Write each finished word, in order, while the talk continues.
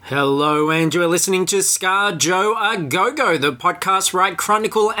Hello, and you're listening to Scar Joe A Go-Go, the podcast where I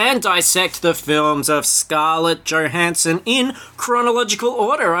chronicle and dissect the films of Scarlett Johansson in chronological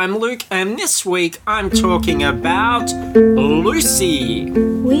order. I'm Luke, and this week I'm talking about Lucy.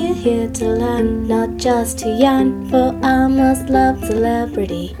 We're here to learn, not just to yearn for our most loved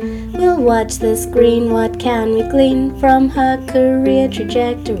celebrity. We'll watch the screen, what can we glean from her career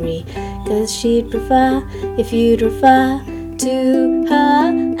trajectory? 'Cause she'd prefer if you'd refer to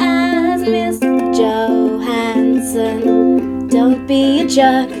her as Miss Johansson. Don't be a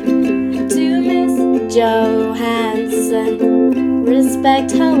jerk to Miss Johansson.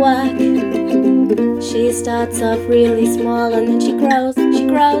 Respect her work. She starts off really small and then she grows, she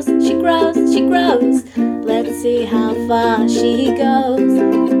grows, she grows, she grows. Let's see how far she goes.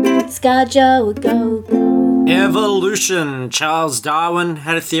 Scar Joe, go, go. Evolution. Charles Darwin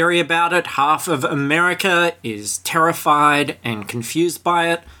had a theory about it. Half of America is terrified and confused by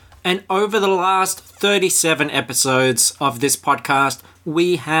it. And over the last 37 episodes of this podcast,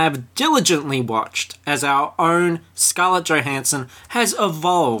 we have diligently watched as our own Scarlett Johansson has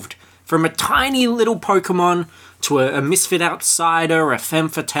evolved from a tiny little Pokemon to a misfit outsider, a femme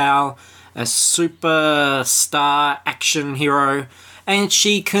fatale, a superstar action hero, and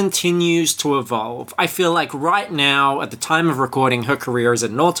she continues to evolve. I feel like right now, at the time of recording, her career is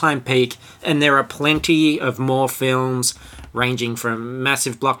at an all-time peak, and there are plenty of more films ranging from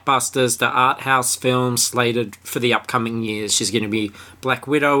massive blockbusters to art house films slated for the upcoming years. She's going to be Black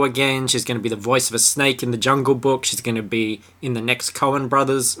Widow again. She's going to be the voice of a snake in the Jungle Book. She's going to be in the next Coen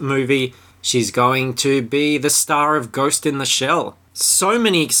Brothers movie. She's going to be the star of Ghost in the Shell. So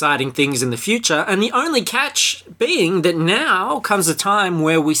many exciting things in the future, and the only catch being that now comes a time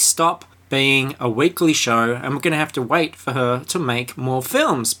where we stop being a weekly show and we're going to have to wait for her to make more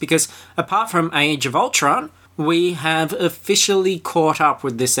films, because apart from Age of Ultron, we have officially caught up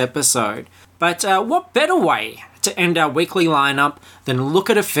with this episode. But what better way to end our weekly lineup than look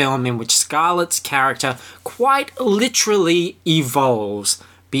at a film in which Scarlett's character quite literally evolves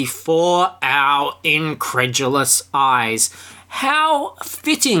before our incredulous eyes. How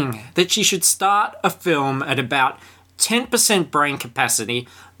fitting that she should start a film at about 10% brain capacity,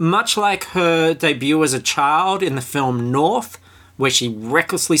 much like her debut as a child in the film North, where she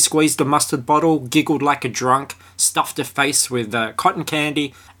recklessly squeezed a mustard bottle, giggled like a drunk, stuffed her face with cotton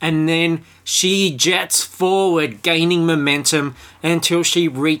candy, and then she jets forward, gaining momentum until she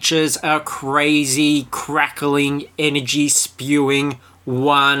reaches a crazy, crackling, energy-spewing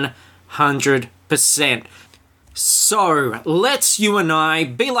 100%. So, let's you and I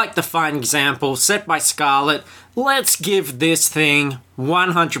be like the fine example set by Scarlett. Let's give this thing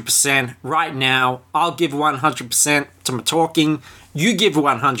 100% right now. I'll give 100% to my talking. You give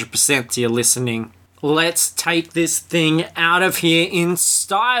 100% to your listening. Let's take this thing out of here in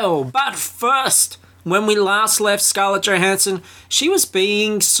style. But first, when we last left Scarlett Johansson, she was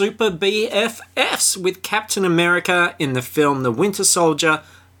being super BFFs with Captain America in the film The Winter Soldier,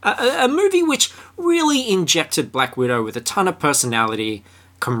 a movie which really injected Black Widow with a ton of personality,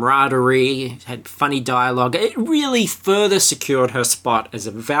 camaraderie, had funny dialogue. It really further secured her spot as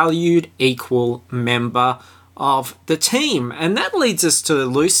a valued, equal member of the team. And that leads us to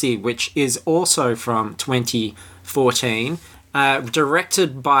Lucy, which is also from 2014, written and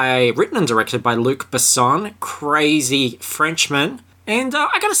directed by Luc Besson, crazy Frenchman. And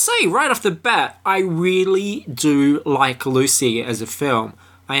I gotta say, right off the bat, I really do like Lucy as a film.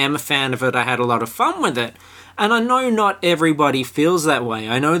 I am a fan of it. I had a lot of fun with it. And I know not everybody feels that way.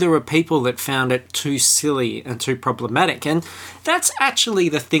 I know there were people that found it too silly and too problematic. And that's actually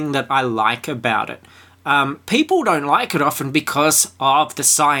the thing that I like about it. People don't like it often because of the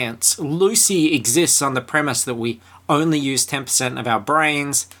science. Lucy exists on the premise that we only use 10% of our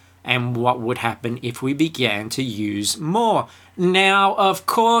brains, and what would happen if we began to use more. Now, of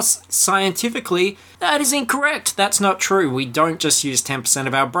course, scientifically, that is incorrect. That's not true. We don't just use 10%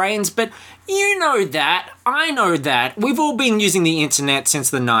 of our brains, but you know that. I know that. We've all been using the internet since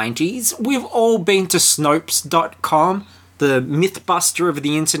the 90s. We've all been to Snopes.com, the mythbuster of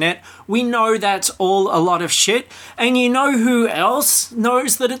the internet. We know that's all a lot of shit. And you know who else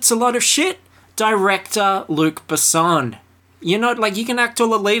knows that it's a lot of shit? Director Luc Besson. You know, like, you can act all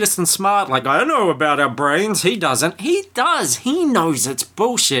elitist and smart, like, I know about our brains. He doesn't. He does. He knows it's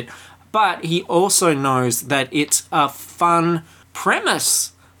bullshit. But he also knows that it's a fun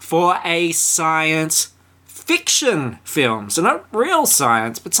premise for a science fiction film. So not real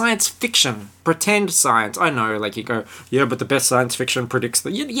science, but science fiction. Pretend science. I know, like, you go, yeah, but the best science fiction predicts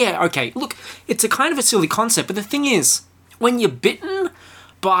that. Yeah, okay. Look, it's a kind of a silly concept, but the thing is, when you're bitten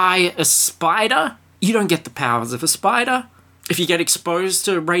by a spider, you don't get the powers of a spider. If you get exposed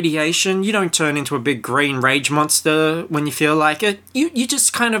to radiation, you don't turn into a big green rage monster when you feel like it. You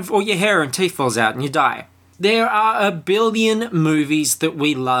just kind of, all your hair and teeth falls out and you die. There are a billion movies that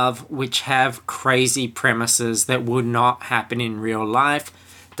we love which have crazy premises that would not happen in real life.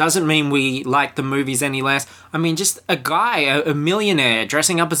 Doesn't mean we like the movies any less. I mean, just a guy, a millionaire,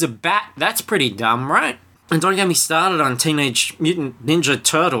 dressing up as a bat, that's pretty dumb, right? And don't get me started on Teenage Mutant Ninja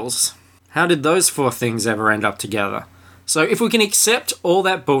Turtles. How did those four things ever end up together? So if we can accept all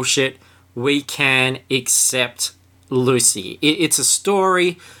that bullshit, we can accept Lucy. It's a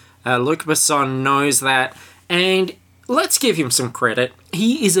story. Luc Besson knows that. And let's give him some credit.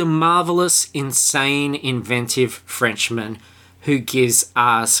 He is a marvelous, insane, inventive Frenchman who gives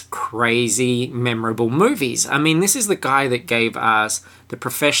us crazy, memorable movies. I mean, this is the guy that gave us The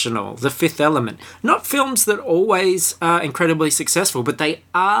Professional, The Fifth Element. Not films that always are incredibly successful, but they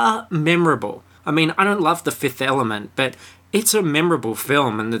are memorable. I mean, I don't love The Fifth Element, but it's a memorable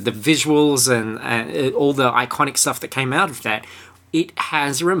film, and the visuals and all the iconic stuff that came out of that, it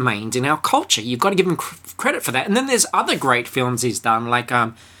has remained in our culture. You've got to give him credit for that. And then there's other great films he's done, like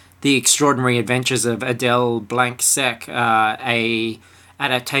The Extraordinary Adventures of Adele Blanc-Sec, a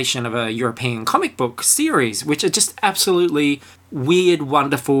adaptation of a European comic book series, which are just absolutely weird,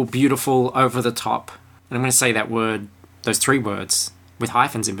 wonderful, beautiful, over the top. And I'm going to say that word, those three words, with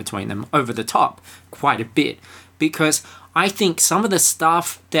hyphens in between them, over the top, quite a bit. Because I think some of the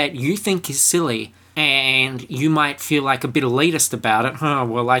stuff that you think is silly, and you might feel like a bit elitist about it,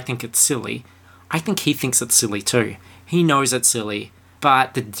 well, I think it's silly. I think he thinks it's silly too. He knows it's silly.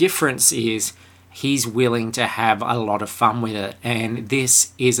 But the difference is he's willing to have a lot of fun with it. And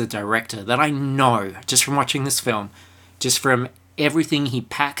this is a director that I know, just from watching this film, just from everything he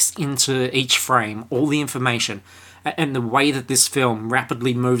packs into each frame, all the information, and the way that this film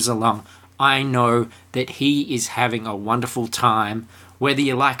rapidly moves along, I know that he is having a wonderful time, whether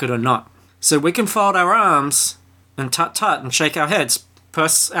you like it or not. So we can fold our arms and tut-tut and shake our heads,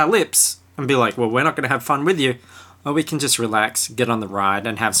 purse our lips, and be like, well, we're not going to have fun with you. Or we can just relax, get on the ride,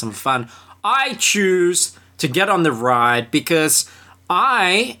 and have some fun. I choose to get on the ride because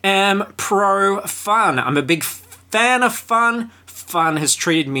I am pro-fun. I'm a big fan of fun. Fun has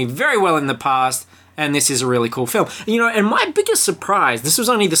treated me very well in the past, and this is a really cool film. You know, and my biggest surprise, this was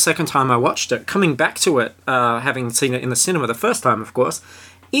only the second time I watched it, coming back to it, having seen it in the cinema the first time, of course,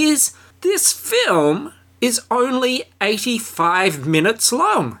 is this film is only 85 minutes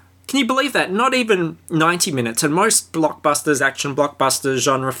long. Can you believe that? Not even 90 minutes. And most blockbusters, action blockbusters,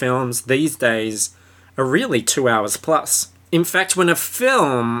 genre films these days are really 2 hours plus. In fact, when a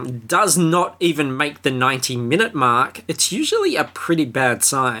film does not even make the 90-minute mark, it's usually a pretty bad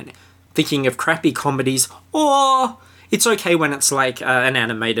sign. Thinking of crappy comedies, or it's okay when it's like an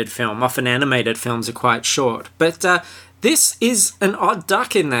animated film. Often animated films are quite short. But this is an odd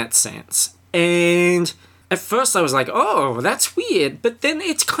duck in that sense. And at first I was like, oh, that's weird. But then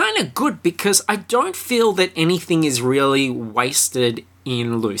it's kind of good because I don't feel that anything is really wasted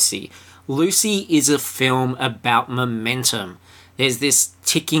in Lucy. Lucy is a film about momentum. There's this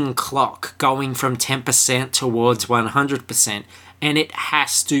ticking clock going from 10% towards 100%, and it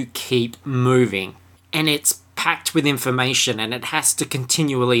has to keep moving. And it's packed with information, and it has to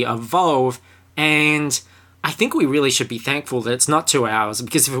continually evolve. And I think we really should be thankful that it's not 2 hours,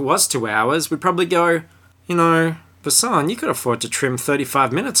 because if it was 2 hours, we'd probably go, you know, Besson, you could afford to trim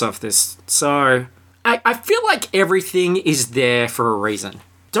 35 minutes off this. So I feel like everything is there for a reason.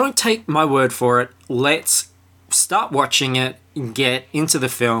 Don't take my word for it. Let's start watching it, get into the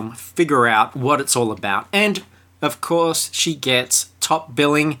film, figure out what it's all about. And, of course, she gets top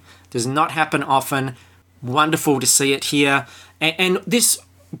billing. Does not happen often. Wonderful to see it here. And this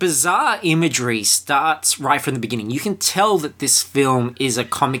bizarre imagery starts right from the beginning. You can tell that this film is a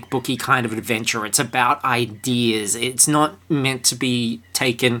comic booky kind of adventure. It's about ideas. It's not meant to be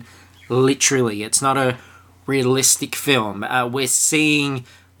taken literally. It's not a realistic film. We're seeing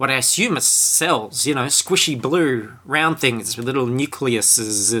what I assume are cells, you know, squishy blue, round things with little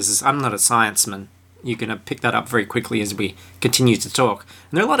nucleuses. I'm not a scienceman. You're going to pick that up very quickly as we continue to talk.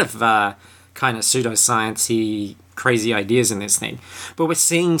 And there are a lot of kind of pseudoscience-y crazy ideas in this thing. But we're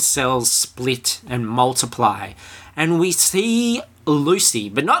seeing cells split and multiply. And we see Lucy,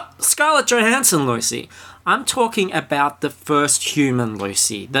 but not Scarlett Johansson Lucy. I'm talking about the first human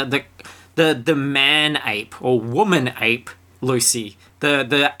Lucy. The man ape or woman ape Lucy.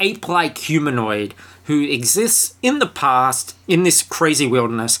 The ape-like humanoid who exists in the past in this crazy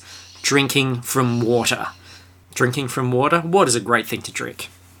wilderness drinking from water. Drinking from water? Water's a great thing to drink.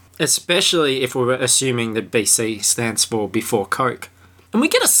 Especially if we're assuming that BC stands for before Coke. And we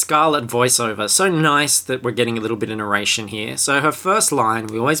get a Scarlet voiceover, so nice that we're getting a little bit of narration here. So her first line,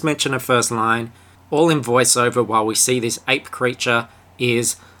 we always mention her first line, all in voiceover while we see this ape creature,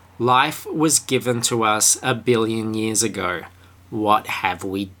 is, "Life was given to us 1 billion years ago. What have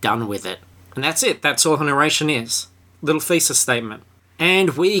we done with it?" And that's it. That's all her narration is. Little thesis statement.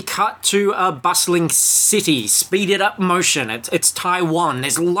 And we cut to a bustling city, speeded up motion. It's Taiwan.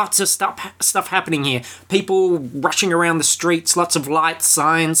 There's lots of stuff happening here. People rushing around the streets, lots of lights,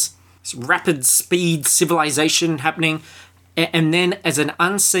 signs, rapid speed civilization happening. And then as an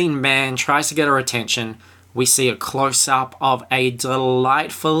unseen man tries to get our attention, we see a close-up of a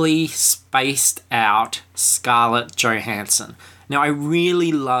delightfully spaced out Scarlett Johansson. Now, I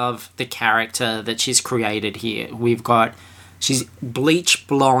really love the character that she's created here. She's bleach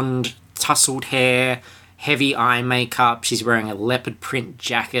blonde, tousled hair, heavy eye makeup. She's wearing a leopard print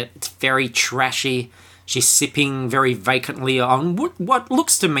jacket. It's very trashy. She's sipping very vacantly on what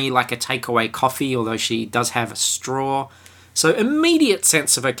looks to me like a takeaway coffee, although she does have a straw. So immediate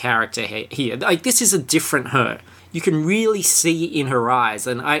sense of her character here. Like, this is a different her. You can really see in her eyes.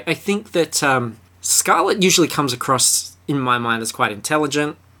 And I think that Scarlett usually comes across, in my mind, as quite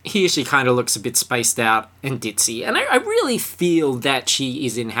intelligent. Here she kind of looks a bit spaced out and ditzy. And I really feel that she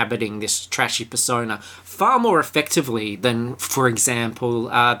is inhabiting this trashy persona far more effectively than, for example,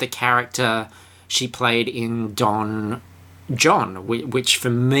 the character she played in Don John, which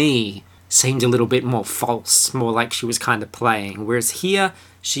for me seemed a little bit more false, more like she was kind of playing. Whereas here,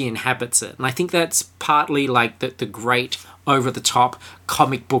 she inhabits it. And I think that's partly like the great over-the-top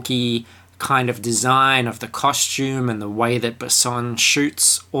comic booky kind of design of the costume and the way that Besson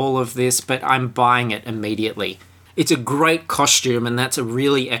shoots all of this, but I'm buying it immediately. It's a great costume, and that's a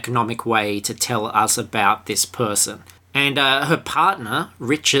really economic way to tell us about this person. And her partner,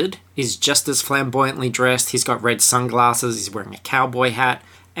 Richard, is just as flamboyantly dressed. He's got red sunglasses, he's wearing a cowboy hat,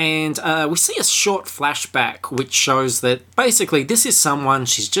 and we see a short flashback which shows that basically this is someone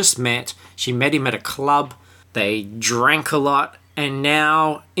she's just met. She met him at a club, they drank a lot, and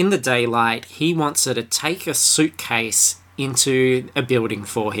now, in the daylight, he wants her to take a suitcase into a building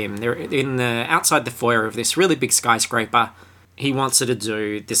for him. They're outside the foyer of this really big skyscraper. He wants her to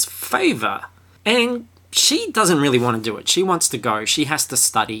do this favor. And she doesn't really want to do it. She wants to go. She has to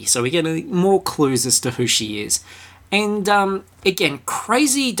study. So we get more clues as to who she is. And, again,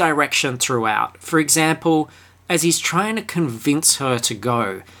 crazy direction throughout. For example, as he's trying to convince her to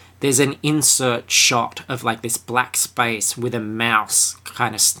go, there's an insert shot of like this black space with a mouse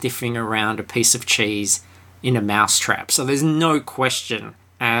kind of sniffing around a piece of cheese in a mousetrap. So there's no question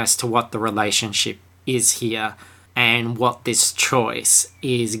as to what the relationship is here and what this choice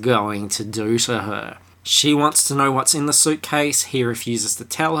is going to do to her. She wants to know what's in the suitcase. He refuses to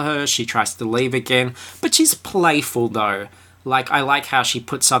tell her. She tries to leave again. But she's playful though. Like, I like how she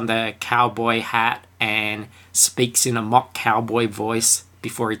puts on the cowboy hat and speaks in a mock cowboy voice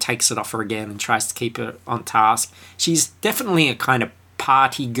before he takes it off her again and tries to keep her on task. She's definitely a kind of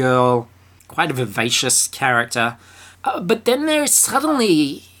party girl, quite a vivacious character. But then there's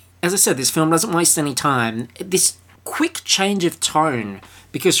suddenly, as I said, this film doesn't waste any time, this quick change of tone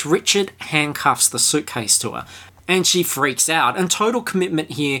because Richard handcuffs the suitcase to her. And she freaks out. And total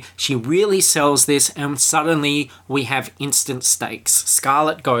commitment here, she really sells this, and suddenly we have instant stakes.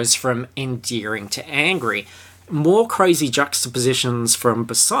 Scarlett goes from endearing to angry. More crazy juxtapositions from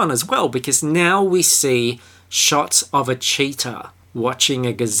Besson as well, because now we see shots of a cheetah watching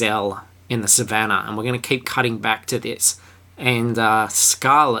a gazelle in the savannah, and we're going to keep cutting back to this. And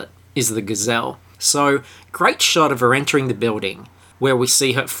Scarlett is the gazelle. So, great shot of her entering the building, where we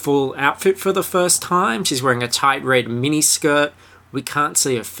see her full outfit for the first time. She's wearing a tight red miniskirt. We can't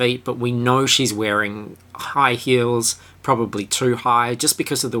see her feet, but we know she's wearing high heels, probably too high, just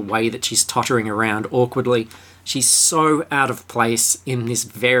because of the way that she's tottering around awkwardly. She's so out of place in this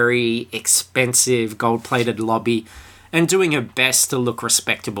very expensive gold-plated lobby and doing her best to look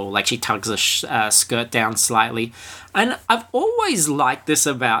respectable, like she tugs her skirt down slightly. And I've always liked this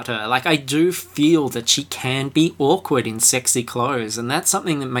about her. Like, I do feel that she can be awkward in sexy clothes, and that's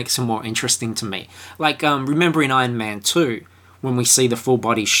something that makes her more interesting to me. Like, remember in Iron Man 2, when we see the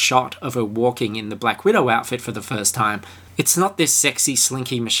full-body shot of her walking in the Black Widow outfit for the first time, it's not this sexy,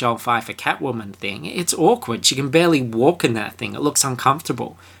 slinky Michelle Pfeiffer Catwoman thing. It's awkward. She can barely walk in that thing. It looks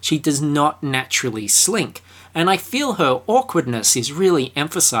uncomfortable. She does not naturally slink. And I feel her awkwardness is really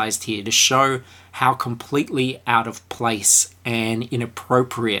emphasized here to show how completely out of place and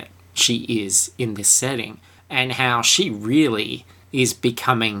inappropriate she is in this setting, and how she really is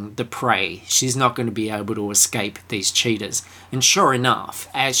becoming the prey. She's not going to be able to escape these cheaters. And sure enough,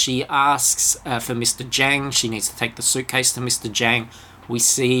 as she asks for Mr. Zhang, she needs to take the suitcase to Mr. Zhang, we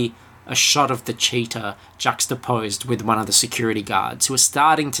see a shot of the cheetah juxtaposed with one of the security guards who are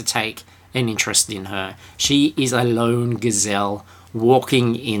starting to take an interest in her. She is a lone gazelle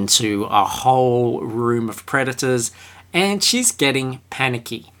walking into a whole room of predators, and she's getting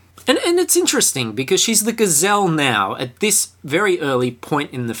panicky. And it's interesting because she's the gazelle now. At this very early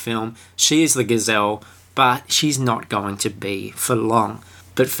point in the film, she is the gazelle, but she's not going to be for long.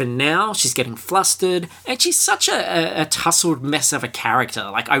 But for now, she's getting flustered, and she's such a tussled mess of a character.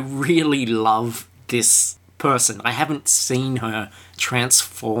 Like, I really love this person. I haven't seen her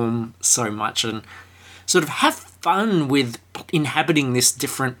transform so much and sort of have fun with inhabiting this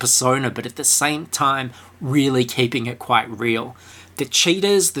different persona, but at the same time, really keeping it quite real. The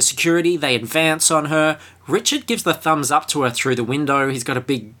cheaters, the security, they advance on her. Richard gives the thumbs up to her through the window. He's got a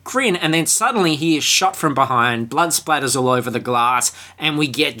big grin, and then suddenly he is shot from behind, blood splatters all over the glass, and we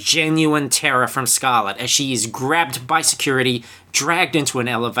get genuine terror from Scarlett as she is grabbed by security, dragged into an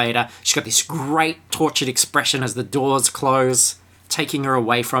elevator. She's got this great tortured expression as the doors close, taking her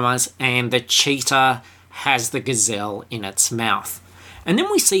away from us, and the cheetah has the gazelle in its mouth. And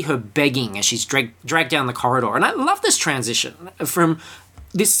then we see her begging as she's dragged down the corridor. And I love this transition from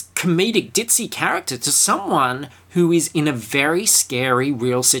this comedic ditzy character to someone who is in a very scary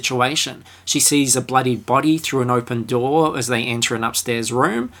real situation. She sees a bloodied body through an open door as they enter an upstairs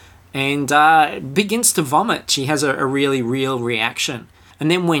room and begins to vomit. She has a really real reaction.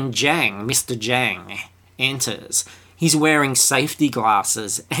 And then when Mr. Jang, enters, he's wearing safety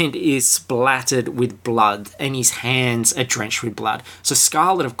glasses and is splattered with blood, and his hands are drenched with blood. So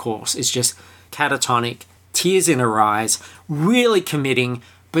Scarlett, of course, is just catatonic, tears in her eyes, really committing,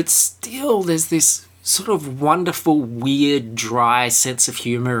 but still there's this sort of wonderful, weird, dry sense of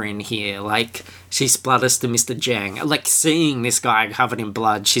humour in here. Like, she splutters to Mr. Jang. Like, seeing this guy covered in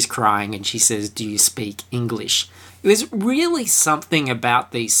blood, she's crying and she says, "Do you speak English?" There's really something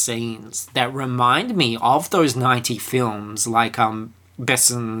about these scenes that remind me of those 90 films, like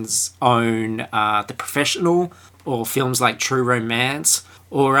Besson's own The Professional, or films like True Romance,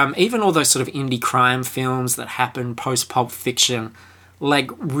 or even all those sort of indie crime films that happen post-Pulp Fiction. Like,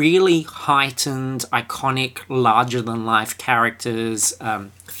 really heightened, iconic, larger-than-life characters,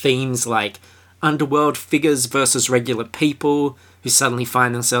 themes like underworld figures versus regular people, who suddenly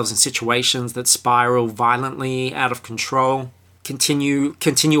find themselves in situations that spiral violently out of control,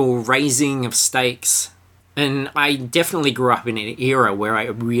 continual raising of stakes. And I definitely grew up in an era where I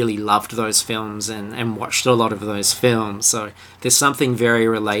really loved those films and watched a lot of those films, so there's something very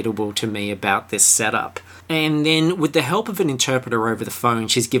relatable to me about this setup. And then, with the help of an interpreter over the phone,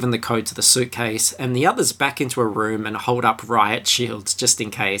 she's given the code to the suitcase, and the others back into a room and hold up riot shields just in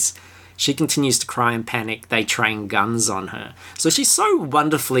case. She continues to cry and panic. They train guns on her. So she's so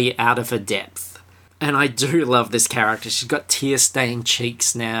wonderfully out of her depth. And I do love this character. She's got tear-stained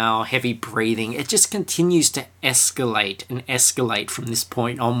cheeks now, heavy breathing. It just continues to escalate and escalate from this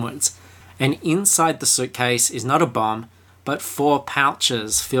point onwards. And inside the suitcase is not a bomb, but 4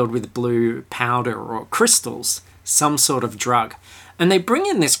 pouches filled with blue powder or crystals, some sort of drug. And they bring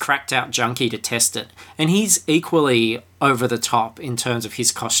in this cracked-out junkie to test it, and he's equally over the top in terms of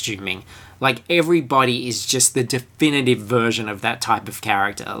his costuming. Like, everybody is just the definitive version of that type of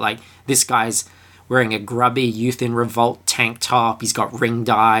character. Like, this guy's wearing a grubby Youth in Revolt tank top, he's got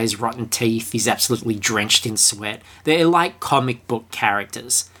ringed eyes, rotten teeth, he's absolutely drenched in sweat. They're like comic book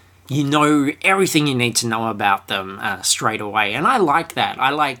characters. You know everything you need to know about them straight away. And I like that. I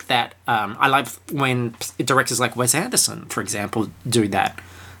like when directors like Wes Anderson, for example, do that.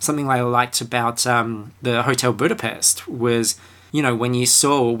 Something I liked about the Hotel Budapest was, you know, when you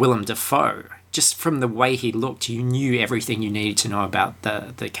saw Willem Dafoe, just from the way he looked, you knew everything you needed to know about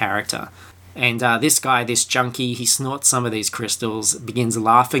the character. And this guy, this junkie, he snorts some of these crystals, begins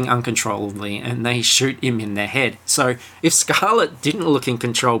laughing uncontrollably, and they shoot him in the head. So if Scarlett didn't look in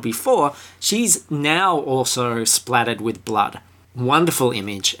control before, she's now also splattered with blood. Wonderful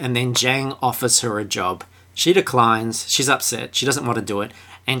image. And then Jang offers her a job. She declines, she's upset, she doesn't want to do it,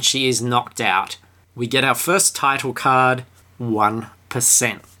 and she is knocked out. We get our first title card,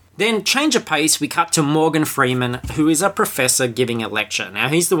 1%. Then, change of pace, we cut to Morgan Freeman, who is a professor giving a lecture. Now,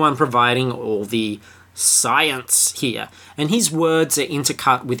 he's the one providing all the science here, and his words are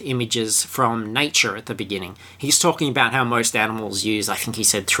intercut with images from nature at the beginning. He's talking about how most animals use, I think he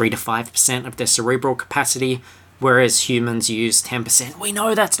said 3 to 5% of their cerebral capacity, whereas humans use 10%. We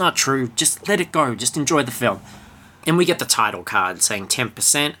know that's not true. Just let it go. Just enjoy the film. And we get the title card saying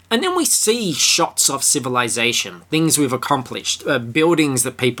 10%. And then we see shots of civilization, things we've accomplished, buildings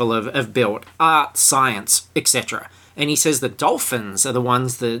that people have built, art, science, etc. And he says that dolphins are the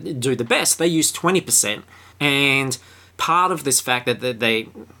ones that do the best. They use 20%. And part of this fact that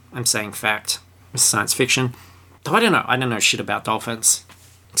I'm saying fact, it's science fiction. Though I don't know shit about dolphins,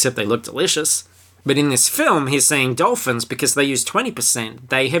 except they look delicious. But in this film, he's saying dolphins, because they use 20%,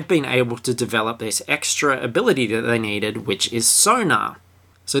 they have been able to develop this extra ability that they needed, which is sonar.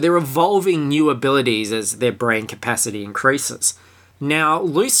 So they're evolving new abilities as their brain capacity increases. Now,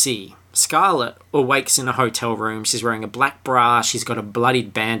 Lucy, Scarlett, awakes in a hotel room. She's wearing a black bra. She's got a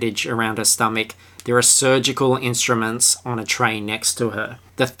bloodied bandage around her stomach. There are surgical instruments on a tray next to her.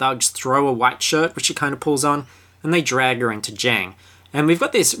 The thugs throw a white shirt, which she kind of pulls on, and they drag her into Jang. And we've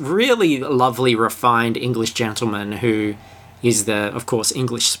got this really lovely, refined English gentleman who is of course,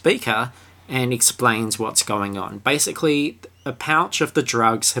 English speaker and explains what's going on. Basically, a pouch of the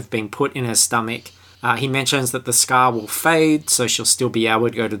drugs have been put in her stomach. He mentions that the scar will fade, so she'll still be able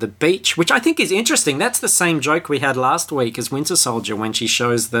to go to the beach, which I think is interesting. That's the same joke we had last week as Winter Soldier when she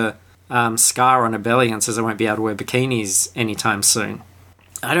shows the scar on her belly and says I won't be able to wear bikinis anytime soon.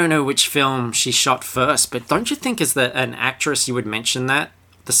 I don't know which film she shot first, but don't you think as an actress you would mention that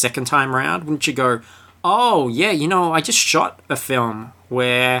the second time round? Wouldn't you go, oh, yeah, I just shot a film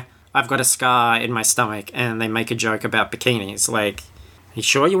where I've got a scar in my stomach and they make a joke about bikinis. Like, you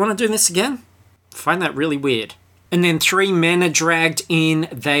sure you want to do this again? I find that really weird. And then 3 men are dragged in.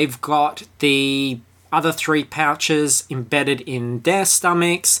 They've got the other 3 pouches embedded in their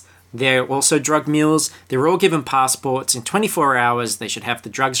stomachs. They're also drug mules. They're all given passports. In 24 hours, they should have the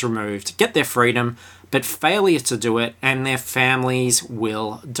drugs removed, get their freedom, but failure to do it, and their families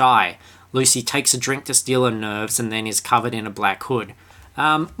will die. Lucy takes a drink to steal her nerves and then is covered in a black hood.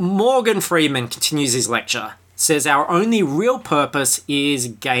 Morgan Freeman continues his lecture. Says our only real purpose is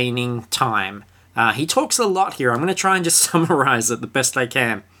gaining time. He talks a lot here. I'm going to try and just summarize it the best I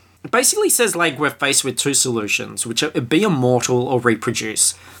can. It basically says like we're faced with 2 solutions, which are be immortal or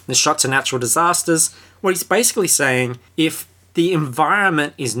reproduce. The shots are natural disasters. What he's basically saying, if the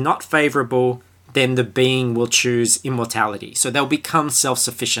environment is not favourable, then the being will choose immortality. So they'll become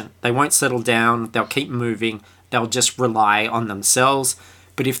self-sufficient. They won't settle down. They'll keep moving. They'll just rely on themselves.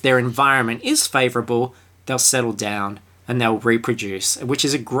 But if their environment is favourable, they'll settle down and they'll reproduce, which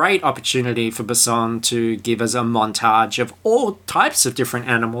is a great opportunity for Besson to give us a montage of all types of different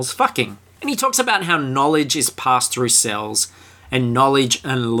animals fucking. And he talks about how knowledge is passed through cells and knowledge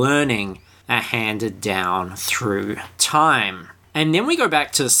and learning are handed down through time. And then we go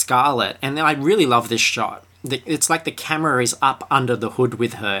back to Scarlett, and I really love this shot. It's like the camera is up under the hood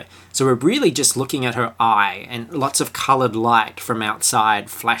with her. So we're really just looking at her eye, and lots of coloured light from outside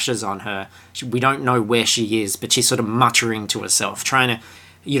flashes on her. We don't know where she is, but she's sort of muttering to herself, trying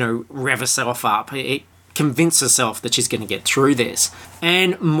to, rev herself up. Convince herself that she's going to get through this.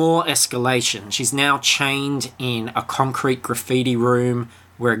 And more escalation. She's now chained in a concrete graffiti room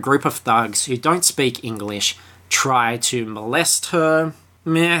where a group of thugs who don't speak English try to molest her.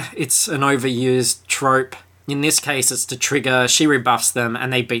 It's an overused trope. In this case, it's to trigger. She rebuffs them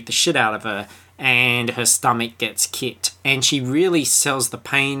and they beat the shit out of her and her stomach gets kicked. And she really sells the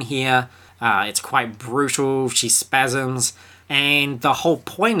pain here. It's quite brutal. She spasms. And the whole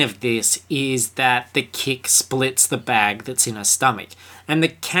point of this is that the kick splits the bag that's in her stomach. And the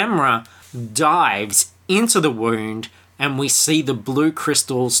camera dives into the wound and we see the blue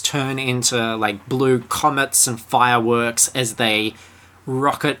crystals turn into like blue comets and fireworks as they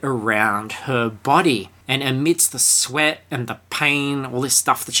rocket around her body. And amidst the sweat and the pain, all this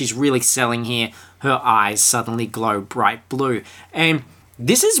stuff that she's really selling here, her eyes suddenly glow bright blue. And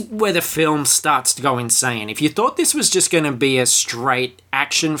this is where the film starts to go insane. If you thought this was just going to be a straight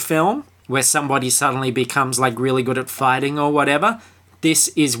action film where somebody suddenly becomes like really good at fighting or whatever, this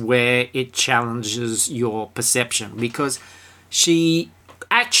is where it challenges your perception, because she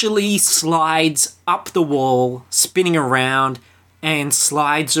actually slides up the wall, spinning around, and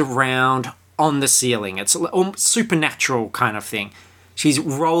slides around on the ceiling. It's a supernatural kind of thing. She's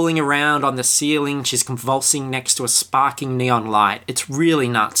rolling around on the ceiling. She's convulsing next to a sparking neon light. It's really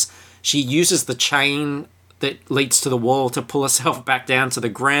nuts. She uses the chain that leads to the wall to pull herself back down to the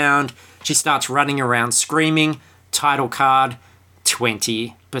ground. She starts running around screaming. Title card,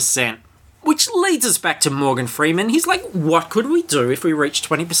 20%. Which leads us back to Morgan Freeman. He's like, what could we do if we reach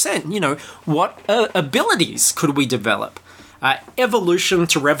 20%? What abilities could we develop? Evolution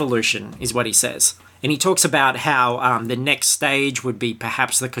to revolution is what he says. And he talks about how the next stage would be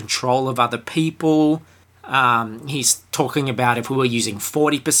perhaps the control of other people. He's talking about if we were using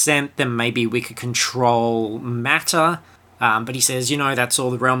 40%, then maybe we could control matter. But he says, that's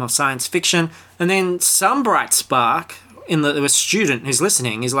all the realm of science fiction. And then some bright spark in the student who's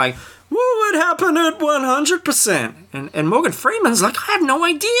listening is like, what would happen at 100%? And Morgan Freeman's like, I have no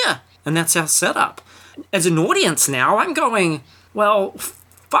idea. And that's our setup. As an audience now, I'm going, well,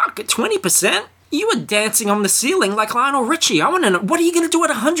 fuck, 20%? You were dancing on the ceiling like Lionel Richie. I want to know, what are you going to do at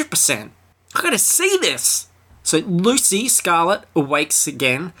 100%? I got to see this. So Lucy, Scarlett, awakes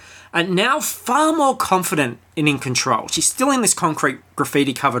again, and now far more confident and in control. She's still in this concrete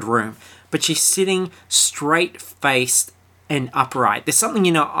graffiti-covered room, but she's sitting straight-faced and upright. There's something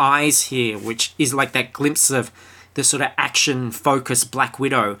in her eyes here, which is like that glimpse of the sort of action-focused Black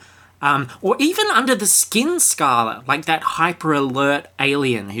Widow. Or even under the skin Scarlet, like that hyper-alert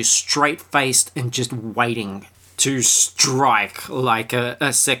alien who's straight-faced and just waiting to strike like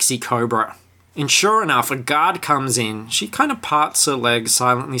a sexy cobra. And sure enough, a guard comes in. She kind of parts her legs,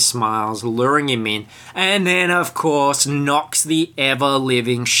 silently smiles, luring him in, and then, of course, knocks the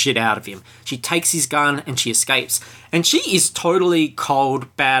ever-living shit out of him. She takes his gun and she escapes. And she is totally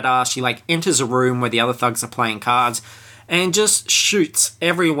cold, badass. She, enters a room where the other thugs are playing cards and just shoots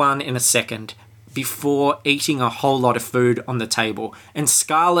everyone in a second before eating a whole lot of food on the table. And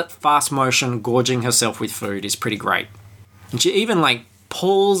Scarlet, fast motion, gorging herself with food is pretty great. And she even,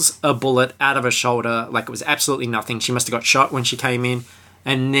 pulls a bullet out of her shoulder like it was absolutely nothing. She must have got shot when she came in.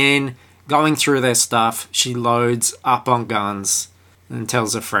 And then, going through their stuff, she loads up on guns and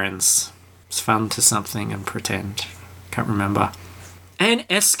tells her friends it's fun to something and pretend. Can't remember. And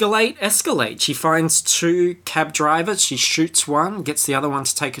escalate. She finds 2 cab drivers. She shoots one, gets the other one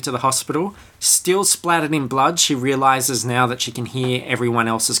to take her to the hospital. Still splattered in blood, she realizes now that she can hear everyone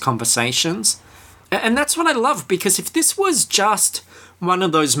else's conversations. And that's what I love, because if this was just one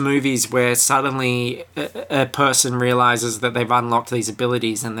of those movies where suddenly a person realizes that they've unlocked these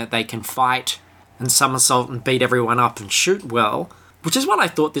abilities and that they can fight and somersault and beat everyone up and shoot well, which is what I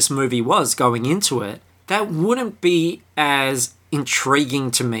thought this movie was going into it, that wouldn't be as intriguing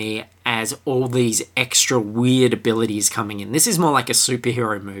to me as all these extra weird abilities coming in. This is more like a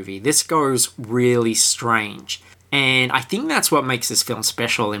superhero movie. This goes really strange. And I think that's what makes this film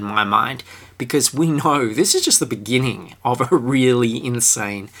special in my mind, because we know this is just the beginning of a really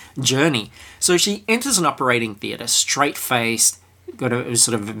insane journey. So she enters an operating theatre, straight-faced, got a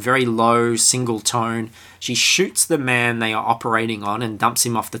sort of very low single tone. She shoots the man they are operating on and dumps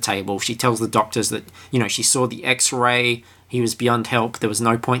him off the table. She tells the doctors that, she saw the x-ray, he was beyond help, there was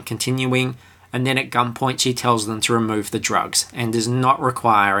no point continuing. And then at gunpoint, she tells them to remove the drugs and does not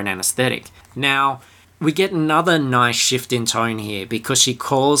require an anesthetic. Now, we get another nice shift in tone here because she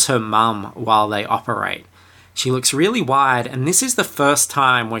calls her mum while they operate. She looks really wide, and this is the first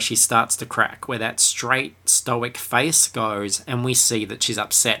time where she starts to crack, where that straight, stoic face goes, and we see that she's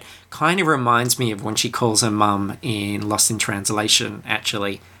upset. Kind of reminds me of when she calls her mum in Lost in Translation,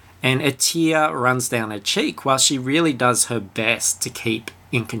 actually. And a tear runs down her cheek while she really does her best to keep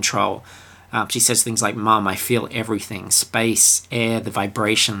in control. She says things like, "Mum, I feel everything. Space, air, the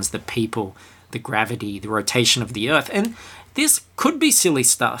vibrations, the people, the gravity, the rotation of the earth." And this could be silly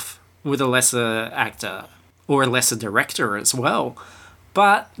stuff with a lesser actor or a lesser director as well.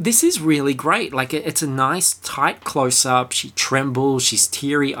 But this is really great. It's a nice, tight close-up. She trembles. She's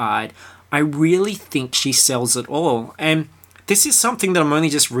teary-eyed. I really think she sells it all. And this is something that I'm only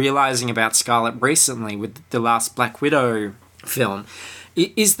just realizing about Scarlett recently with the last Black Widow film,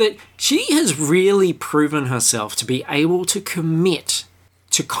 is that she has really proven herself to be able to commit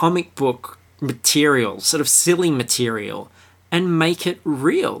to comic book material, sort of silly material, and make it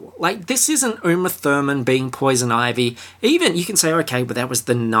real. This isn't Uma Thurman being Poison Ivy. Even, you can say, okay, but that was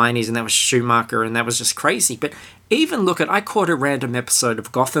the 90s and that was Schumacher and that was just crazy. But even I caught a random episode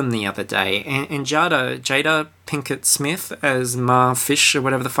of Gotham the other day, and Jada Pinkett Smith as Ma Fish, or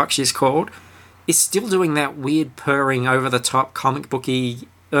whatever the fuck she's called, is still doing that weird purring over-the-top comic booky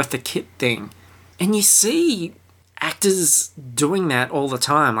Eartha Kitt thing. And you see actors doing that all the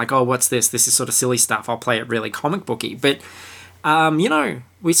time. Oh, what's this? This is sort of silly stuff. I'll play it really comic booky. But,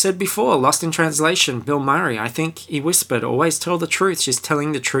 we said before, Lost in Translation, Bill Murray, I think he whispered, always tell the truth. She's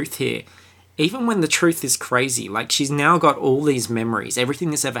telling the truth here. Even when the truth is crazy, she's now got all these memories. Everything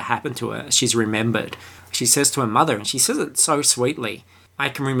that's ever happened to her, she's remembered. She says to her mother, and she says it so sweetly, "I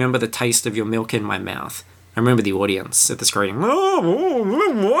can remember the taste of your milk in my mouth." I remember the audience at the screening. Oh,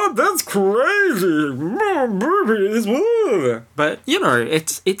 what? That's crazy. But,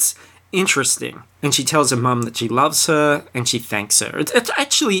 it's interesting. And she tells her mum that she loves her and she thanks her. It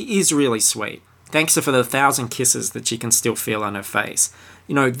actually is really sweet. Thanks her for the 1,000 kisses that she can still feel on her face.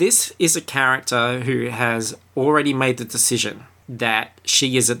 This is a character who has already made the decision that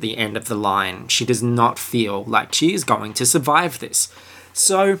she is at the end of the line. She does not feel like she is going to survive this.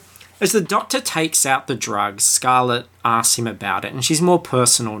 So, as the doctor takes out the drugs, Scarlett asks him about it, and she's more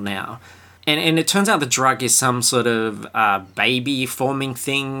personal now. And it turns out the drug is some sort of baby-forming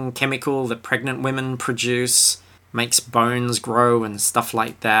thing, chemical that pregnant women produce, makes bones grow and stuff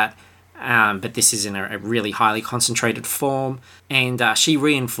like that. But this is in a really highly concentrated form. And she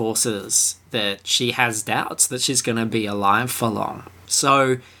reinforces that she has doubts that she's going to be alive for long.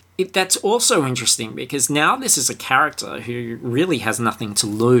 So that's also interesting because now this is a character who really has nothing to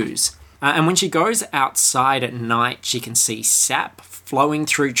lose. And when she goes outside at night, she can see sap flowing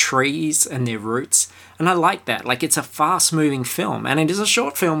through trees and their roots. And I like that. Like, it's a fast-moving film. And it is a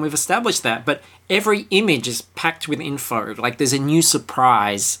short film, we've established that. But every image is packed with info. Like, there's a new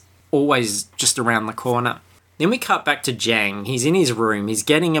surprise always just around the corner. Then we cut back to Jang. He's in his room. He's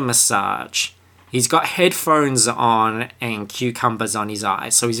getting a massage. He's got headphones on and cucumbers on his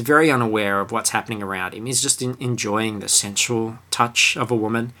eyes, so he's very unaware of what's happening around him. He's just enjoying the sensual touch of a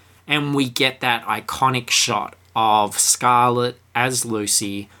woman. And we get that iconic shot of Scarlett as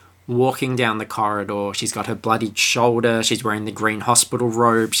Lucy walking down the corridor. She's got her bloodied shoulder. She's wearing the green hospital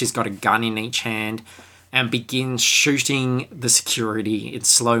robe. She's got a gun in each hand and begins shooting the security in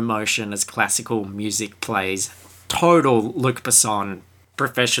slow motion as classical music plays. Total Luc Besson,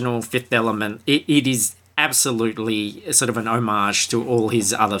 professional Fifth Element. It is absolutely sort of an homage to all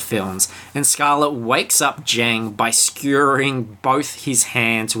his other films. And Scarlett wakes up Jang by skewering both his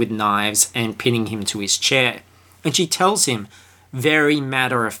hands with knives and pinning him to his chair. And she tells him very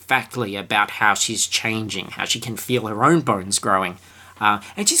matter-of-factly about how she's changing, how she can feel her own bones growing.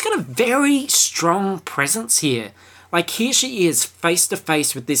 And she's got a very strong presence here. Like, here she is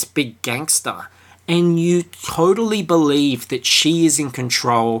face-to-face with this big gangster, and you totally believe that she is in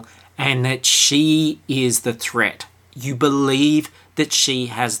control and that she is the threat. You believe that she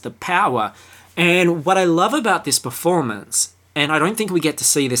has the power. And what I love about this performance, and I don't think we get to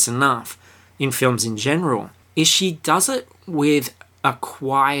see this enough in films in general, is she does it with a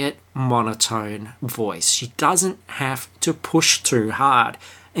quiet, monotone voice. She doesn't have to push too hard.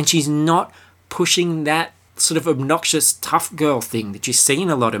 And she's not pushing that sort of obnoxious tough girl thing that you see in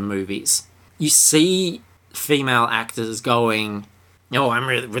a lot of movies. You see female actors going, "Oh, I'm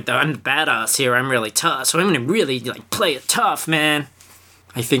the badass here, I'm really tough, so I'm going to really play it tough, man."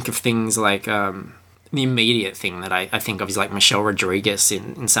 I think of things like the immediate thing that I think of is like Michelle Rodriguez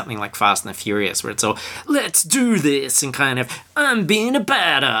in something like Fast and the Furious, where it's all, "Let's do this," and kind of, "I'm being a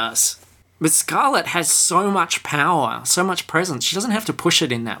badass." But Scarlett has so much power, so much presence, she doesn't have to push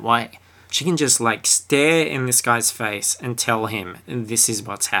it in that way. She can just stare in this guy's face and tell him, this is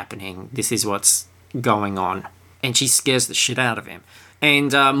what's happening, this is what's going on. And she scares the shit out of him.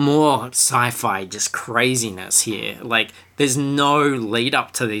 And more sci-fi, just craziness here. There's no lead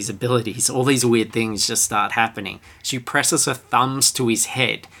up to these abilities. All these weird things just start happening. She presses her thumbs to his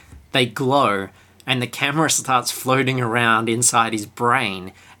head. They glow, and the camera starts floating around inside his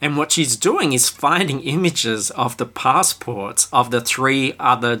brain. And what she's doing is finding images of the passports of the 3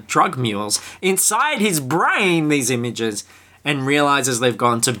 other drug mules inside his brain, these images, and realizes they've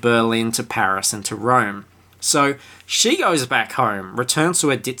gone to Berlin, to Paris, and to Rome. So she goes back home, returns to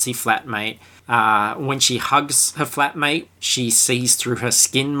her ditzy flatmate. When she hugs her flatmate, she sees through her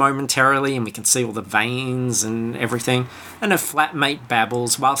skin momentarily, and we can see all the veins and everything. And her flatmate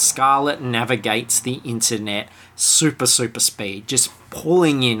babbles while Scarlett navigates the internet super speed, just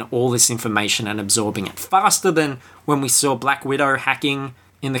pulling in all this information and absorbing it. Faster than when we saw Black Widow hacking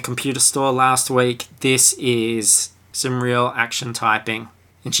in the computer store last week. This is some real action typing.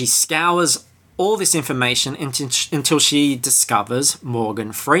 And she scours all this information until she discovers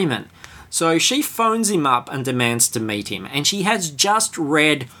Morgan Freeman. So she phones him up and demands to meet him, and she has just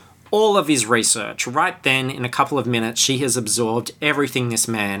read all of his research. Right then, in a couple of minutes, she has absorbed everything this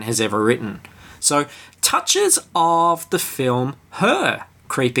man has ever written. So touches of the film Her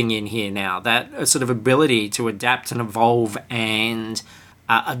creeping in here now, that sort of ability to adapt and evolve and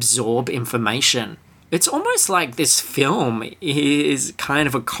absorb information. It's almost like this film is kind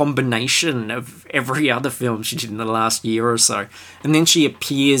of a combination of every other film she did in the last year or so. And then she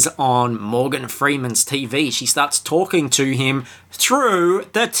appears on Morgan Freeman's TV. She starts talking to him through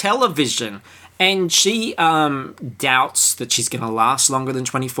the television. And she doubts that she's going to last longer than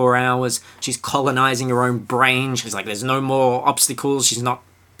 24 hours. She's colonizing her own brain. She's like, there's no more obstacles. She's not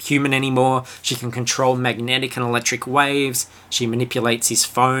human anymore. She can control magnetic and electric waves. She manipulates his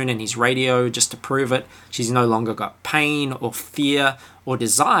phone and his radio just to prove it. She's no longer got pain or fear or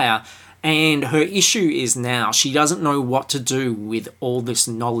desire. And her issue is now she doesn't know what to do with all this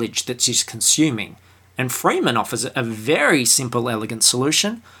knowledge that she's consuming. And Freeman offers a very simple, elegant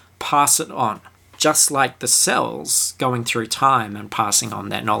solution. Pass it on. Just like the cells going through time and passing on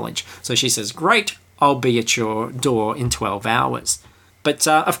that knowledge. So she says, great, I'll be at your door in 12 hours. But,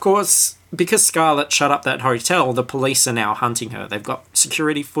 of course, because Scarlett shut up that hotel, the police are now hunting her. They've got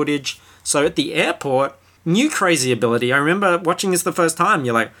security footage. So at the airport, new crazy ability. I remember watching this the first time.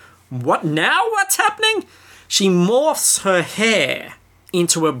 You're like, what now? What's happening? She morphs her hair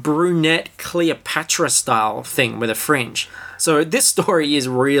into a brunette Cleopatra style thing with a fringe. So this story is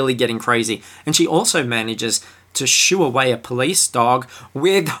really getting crazy. And she also manages to shoo away a police dog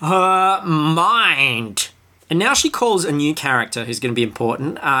with her mind. And now she calls a new character who's going to be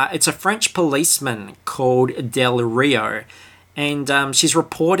important. It's a French policeman called Del Rio. And she's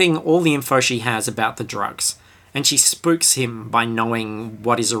reporting all the info she has about the drugs. And she spooks him by knowing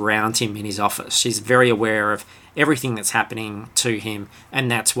what is around him in his office. She's very aware of everything that's happening to him, and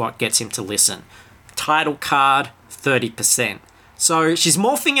that's what gets him to listen. Title card, 30%. So she's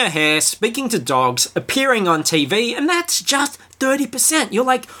morphing her hair, speaking to dogs, appearing on TV, and that's just 30%. You're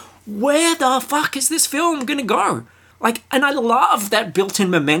like, where the fuck is this film gonna go? Like, and I love that built-in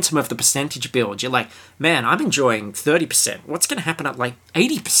momentum of the percentage build. You're like, man, I'm enjoying 30%. What's gonna happen at like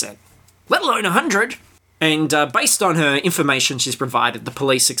 80%? Let alone 100? And based on her information she's provided, the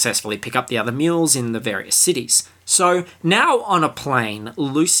police successfully pick up the other mules in the various cities. So now on a plane,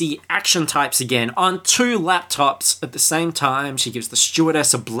 Lucy action types again on 2 laptops at the same time. She gives the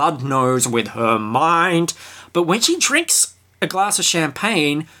stewardess a blood nose with her mind. But when she drinks a glass of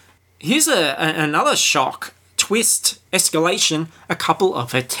champagne, here's another shock, twist, escalation. A couple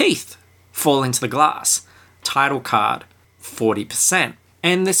of her teeth fall into the glass. Title card, 40%.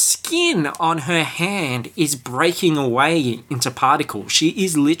 And the skin on her hand is breaking away into particles. She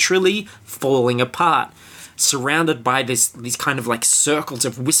is literally falling apart, surrounded by these kind of like circles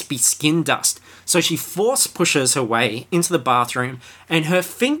of wispy skin dust. So she force pushes her way into the bathroom, and her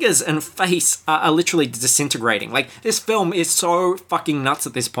fingers and face are literally disintegrating. Like, this film is so fucking nuts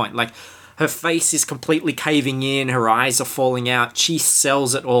at this point. Like, her face is completely caving in, her eyes are falling out, she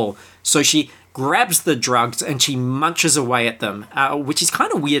sells it all. So she grabs the drugs and she munches away at them, which is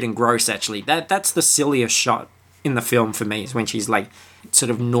kind of weird and gross, actually. That's the silliest shot in the film for me, is when she's like sort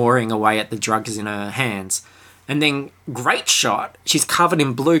of gnawing away at the drugs in her hands. And then, great shot, she's covered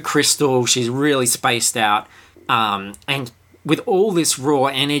in blue crystal, she's really spaced out, and with all this raw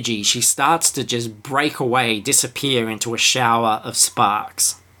energy, she starts to just break away, disappear into a shower of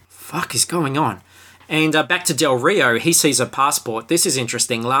sparks. Fuck is going on? And back to Del Rio, he sees a passport. This is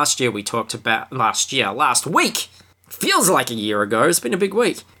interesting. Last week, feels like a year ago, it's been a big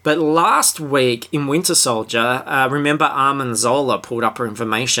week. But last week in Winter Soldier, remember Armin Zola pulled up her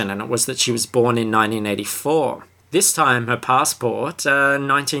information, and it was that she was born in 1984. This time her passport,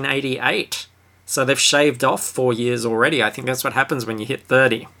 1988. So they've shaved off 4 years already. I think that's what happens when you hit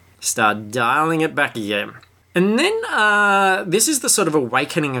 30. Start dialing it back again. And then this is the sort of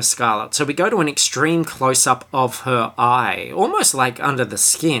awakening of Scarlett. So we go to an extreme close-up of her eye, almost like under the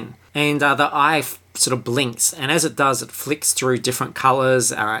skin. And the eye sort of blinks. And as it does, it flicks through different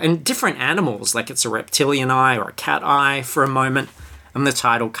colours and different animals, like it's a reptilian eye or a cat eye for a moment. And the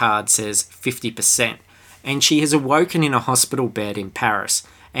title card says 50%. And she has awoken in a hospital bed in Paris.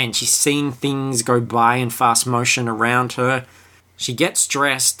 And she's seen things go by in fast motion around her. She gets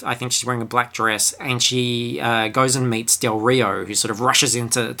dressed, I think she's wearing a black dress, and she goes and meets Del Rio, who sort of rushes in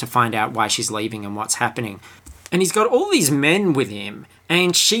to find out why she's leaving and what's happening. And he's got all these men with him,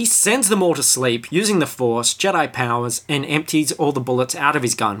 and she sends them all to sleep using the Force, Jedi powers, and empties all the bullets out of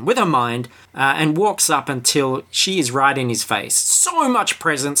his gun with her mind, and walks up until she is right in his face. So much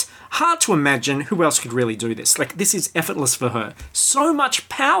presence, hard to imagine who else could really do this. Like, this is effortless for her. So much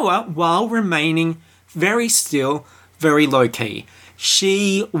power while remaining very still, very low-key.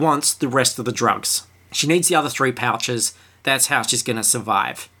 She wants the rest of the drugs. She needs the other 3 pouches. That's how she's going to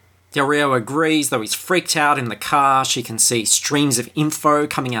survive. Del Rio agrees, though he's freaked out in the car. She can see streams of info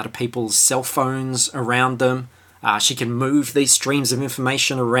coming out of people's cell phones around them. She can move these streams of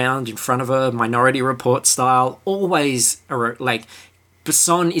information around in front of her, Minority Report style. Always, like,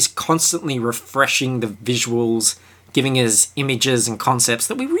 Besson is constantly refreshing the visuals, giving us images and concepts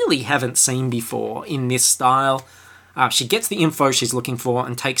that we really haven't seen before in this style. She gets the info she's looking for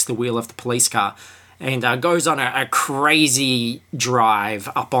and takes the wheel of the police car and goes on a crazy drive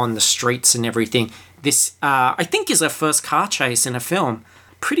up on the streets and everything. This, I think, is her first car chase in a film.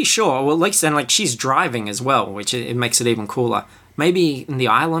 Pretty sure. Well, at least, and like, she's driving as well, which it makes it even cooler. Maybe in The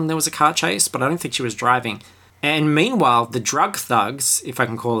Island there was a car chase, but I don't think she was driving. And meanwhile, the drug thugs, if I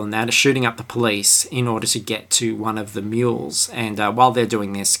can call them that, are shooting up the police in order to get to one of the mules. And while they're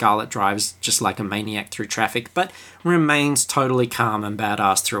doing this, Scarlett drives just like a maniac through traffic, but remains totally calm and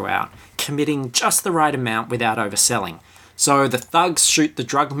badass throughout, committing just the right amount without overselling. So the thugs shoot the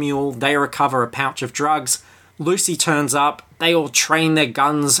drug mule, they recover a pouch of drugs, Lucy turns up, They all train their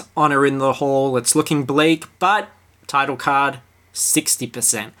guns on her in the hall. It's looking bleak, but title card,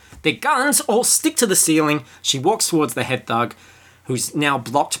 60%. Their guns all stick to the ceiling. She walks towards the head thug, who's now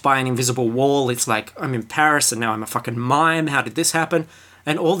blocked by an invisible wall. It's like, I'm in Paris and now I'm a fucking mime. How did this happen?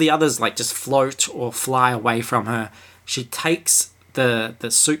 And all the others like just float or fly away from her. She takes the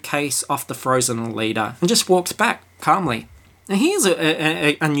suitcase off the frozen leader and just walks back calmly. Now here's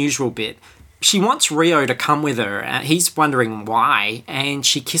an unusual bit. She wants Rio to come with her. He's wondering why, and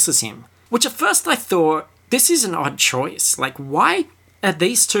she kisses him. Which at first I thought, this is an odd choice. Like, why are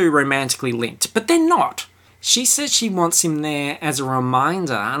these two romantically linked? But they're not. She says she wants him there as a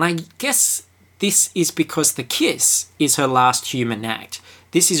reminder, and I guess this is because the kiss is her last human act.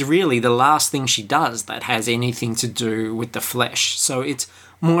 This is really the last thing she does that has anything to do with the flesh. So it's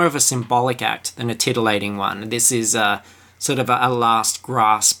more of a symbolic act than a titillating one. This is sort of a last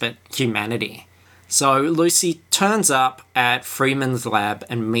grasp at humanity. So Lucy turns up at Freeman's lab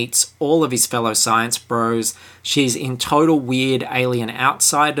and meets all of his fellow science bros. She's in total weird alien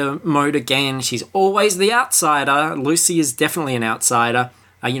outsider mode again. She's always the outsider. Lucy is definitely an outsider.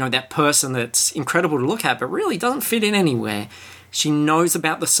 That person that's incredible to look at but really doesn't fit in anywhere. She knows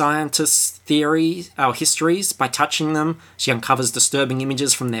about the scientists' theories, histories, by touching them. She uncovers disturbing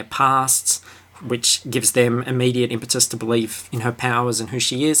images from their pasts, which gives them immediate impetus to believe in her powers and who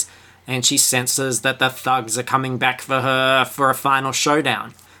she is. And she senses that the thugs are coming back for her for a final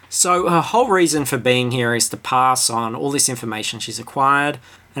showdown. So her whole reason for being here is to pass on all this information she's acquired.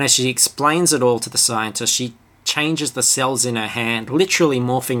 And as she explains it all to the scientist, she changes the cells in her hand, literally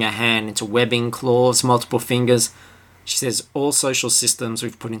morphing her hand into webbing, claws, multiple fingers. She says all social systems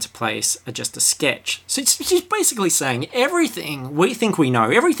we've put into place are just a sketch. So she's basically saying everything we think we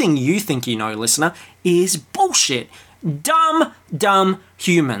know, everything you think you know, listener, is bullshit. Dumb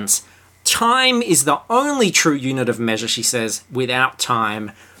humans. Time is the only true unit of measure, she says. Without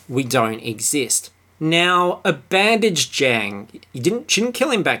time, we don't exist. Now, a bandaged Jang. She didn't kill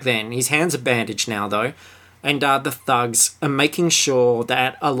him back then. His hands are bandaged now, though. And the thugs are making sure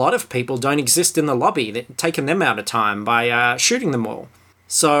that a lot of people don't exist in the lobby. They're taking them out of time by shooting them all.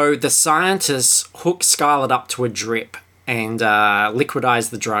 So the scientists hook Scarlet up to a drip and liquidize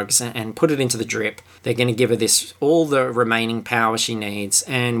the drugs and put it into the drip. They're going to give her all the remaining power she needs.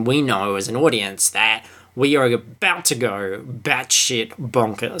 And we know as an audience that we are about to go batshit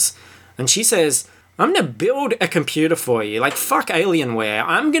bonkers. And she says, I'm going to build a computer for you. Like, fuck Alienware.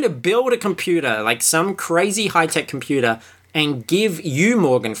 I'm going to build a computer, like some crazy high-tech computer, and give you,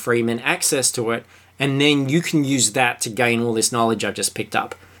 Morgan Freeman, access to it. And then you can use that to gain all this knowledge I've just picked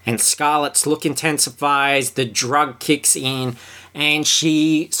up. And Scarlet's look intensifies, the drug kicks in, and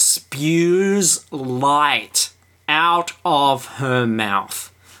she spews light out of her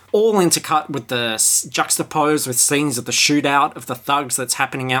mouth. All intercut with juxtaposed with scenes of the shootout of the thugs that's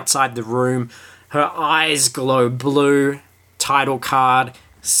happening outside the room. Her eyes glow blue. Title card,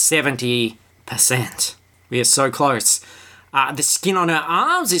 70%. We are so close. The skin on her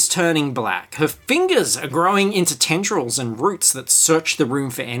arms is turning black. Her fingers are growing into tendrils and roots that search the room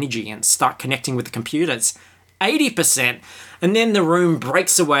for energy and start connecting with the computers. 80%. And then the room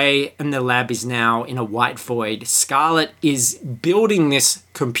breaks away and the lab is now in a white void. Scarlet is building this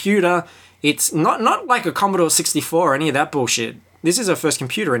computer. It's not like a Commodore 64 or any of that bullshit. This is her first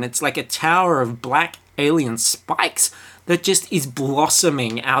computer, and it's like a tower of black alien spikes that just is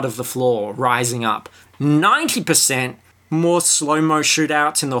blossoming out of the floor, rising up. 90%. More slow-mo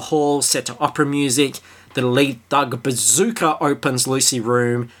shootouts in the hall set to opera music. The lead thug Bazooka opens Lucy's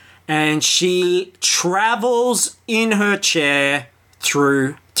room, and she travels in her chair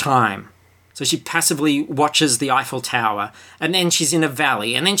through time. So she passively watches the Eiffel Tower, and then she's in a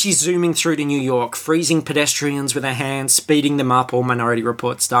valley, and then she's zooming through to New York, freezing pedestrians with her hands, speeding them up, all Minority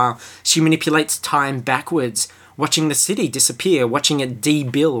Report style. She manipulates time backwards, watching the city disappear, watching it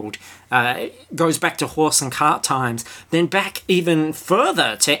debuild. Goes back to horse and cart times, then back even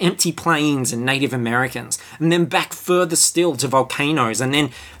further to empty plains and Native Americans, and then back further still to volcanoes, and then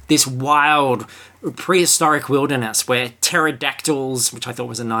this wild prehistoric wilderness where pterodactyls, which I thought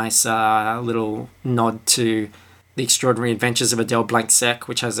was a nice little nod to The Extraordinary Adventures of Adele Blanc-Sec,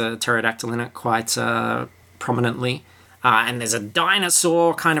 which has a pterodactyl in it quite prominently. And there's a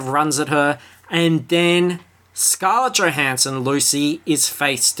dinosaur kind of runs at her, and then Scarlett Johansson, Lucy, is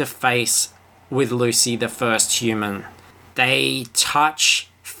face to face with Lucy, the first human. They touch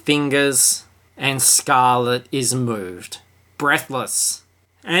fingers, and Scarlett is moved, breathless.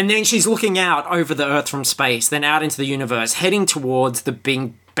 And then she's looking out over the Earth from space, then out into the universe, heading towards the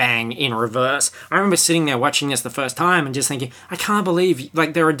big bang in reverse. I remember sitting there watching this the first time and just thinking, I can't believe,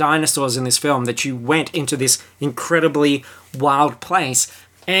 like, there are dinosaurs in this film, that you went into this incredibly wild place.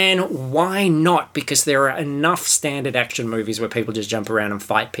 And why not? Because there are enough standard action movies where people just jump around and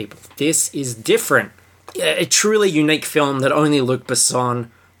fight people. This is different. A truly unique film that only Luc Besson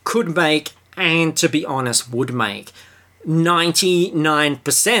could make, and to be honest, would make.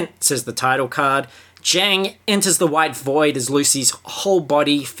 99%, says the title card. Jang enters the white void as Lucy's whole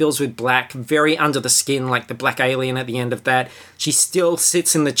body fills with black, very under the skin, like the black alien at the end of that. She still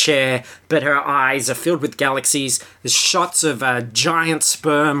sits in the chair, but her eyes are filled with galaxies. There's shots of a giant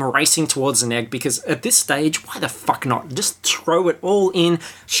sperm racing towards an egg, because at this stage, why the fuck not? Just throw it all in.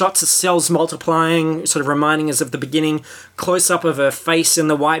 Shots of cells multiplying, sort of reminding us of the beginning. Close-up of her face in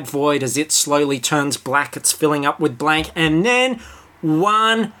the white void as it slowly turns black. It's filling up with blank. And then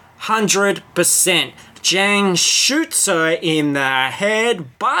 100%. Jang shoots her in the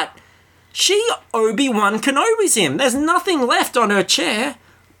head, but she Obi-Wan Kenobi's him. There's nothing left on her chair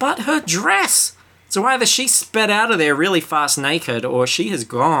but her dress. So either she sped out of there really fast naked, or she has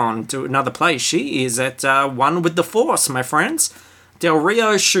gone to another place. She is at one with the Force, my friends. Del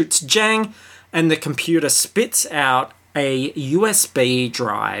Rio shoots Jang, and the computer spits out a USB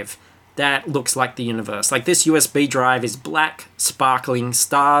drive that looks like the universe. Like, this USB drive is black, sparkling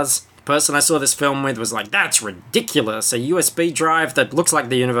stars. The person I saw this film with was like, that's ridiculous. A USB drive that looks like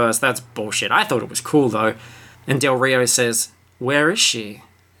the universe, that's bullshit. I thought it was cool, though. And Del Rio says, where is she?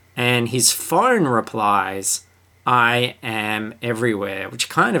 And his phone replies, I am everywhere, which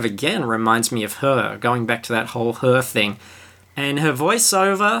kind of, again, reminds me of Her, going back to that whole Her thing. And her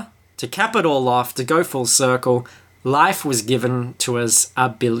voiceover, to cap it all off, to go full circle, life was given to us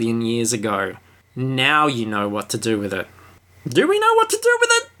 1 billion years ago. Now you know what to do with it. Do we know what to do with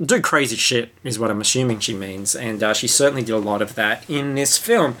it? Do crazy shit, is what I'm assuming she means. And she certainly did a lot of that in this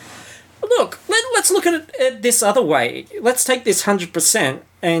film. Look, let's look at it this other way. Let's take this 100%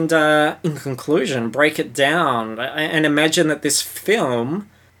 and, in conclusion, break it down and imagine that this film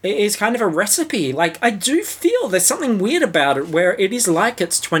is kind of a recipe. Like, I do feel there's something weird about it where it is like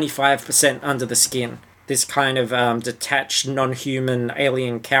it's 25% under the skin. This kind of detached, non-human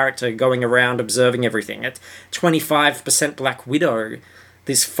alien character going around observing everything. It's 25% Black Widow,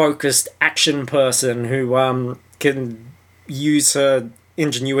 this focused action person who can use her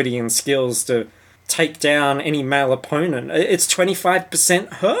ingenuity and skills to take down any male opponent. It's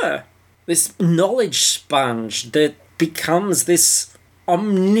 25% her. This knowledge sponge that becomes this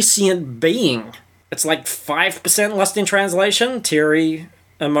omniscient being. It's like 5% Lost in Translation, teary,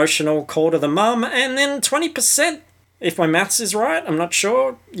 emotional call to the mum, and then 20%, if my maths is right, I'm not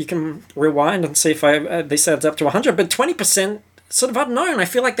sure, you can rewind and see if this adds up to 100, but 20% sort of unknown. I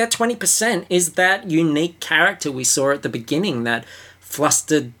feel like that 20% is that unique character we saw at the beginning, that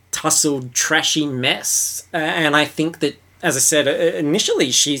flustered, tussled, trashy mess. And I think that, as I said,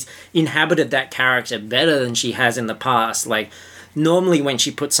 initially she's inhabited that character better than she has in the past. Like, normally when she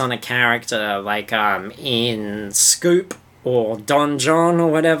puts on a character, like in Scoop or Don John or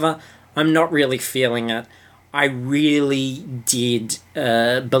whatever, I'm not really feeling it. I really did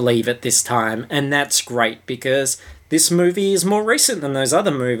believe it this time, and that's great, because this movie is more recent than those other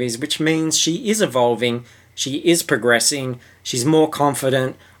movies, which means she is evolving, she is progressing, she's more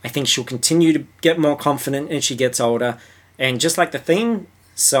confident. I think she'll continue to get more confident as she gets older, and just like the theme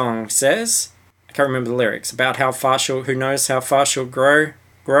song says, I can't remember the lyrics, about how far who knows how far she'll grow,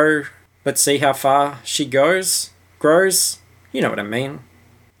 let's see how far she grows, you know what I mean.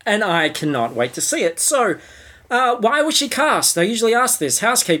 And I cannot wait to see it. So, why was she cast? I usually ask this,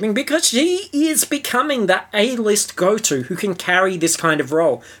 housekeeping, because she is becoming the A-list go-to who can carry this kind of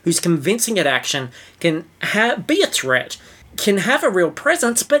role, who's convincing at action, can be a threat, can have a real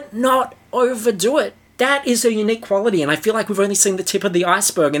presence, but not overdo it. That is a unique quality, and I feel like we've only seen the tip of the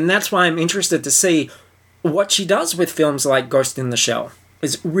iceberg, and that's why I'm interested to see what she does with films like Ghost in the Shell.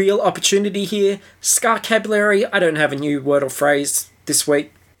 There's real opportunity here. Scarcabulary, I don't have a new word or phrase this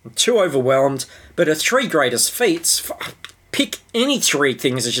week. I'm too overwhelmed. But her 3 greatest feats, pick any 3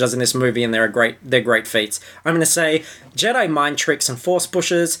 things that she does in this movie and they're great feats. I'm going to say Jedi mind tricks and force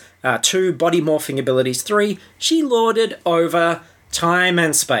pushes, 2 body morphing abilities, 3 she lorded over time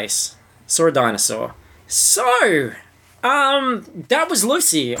and space. Saw a dinosaur. So, that was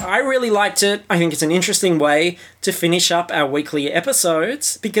Lucy. I really liked it. I think it's an interesting way to finish up our weekly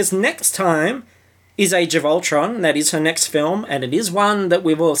episodes, because next time is Age of Ultron. That is her next film, and it is one that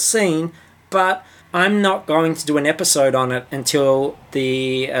we've all seen, but I'm not going to do an episode on it until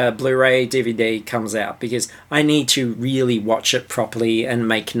the Blu-ray DVD comes out, because I need to really watch it properly and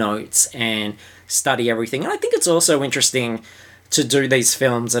make notes and study everything. And I think it's also interesting to do these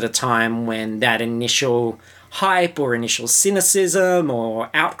films at a time when that initial hype or initial cynicism or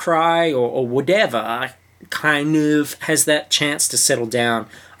outcry or whatever kind of has that chance to settle down.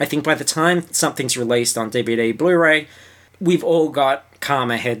 I think by the time something's released on DVD, Blu-ray, we've all got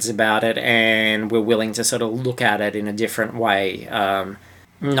calmer heads about it, and we're willing to sort of look at it in a different way.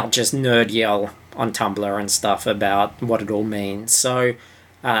 Not just nerd yell on Tumblr and stuff about what it all means. So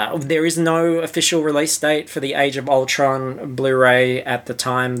there is no official release date for the Age of Ultron Blu-ray at the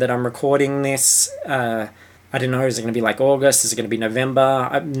time that I'm recording this. I don't know, is it going to be like August? Is it going to be November?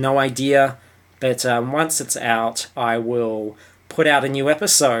 I have no idea. But once it's out, I will put out a new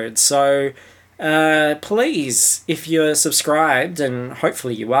episode. So please, if you're subscribed, and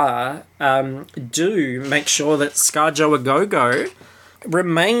hopefully you are, do make sure that ScarJo A Go-Go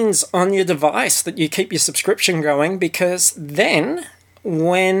remains on your device, that you keep your subscription going, because then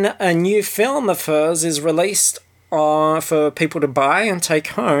when a new film of hers is released for people to buy and take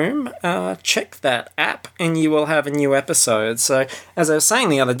home, check that app and you will have a new episode. So, as I was saying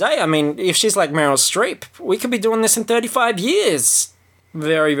the other day, I mean, if she's like Meryl Streep, we could be doing this in 35 years.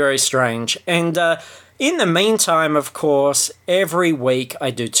 Very, very strange. And in the meantime, of course, every week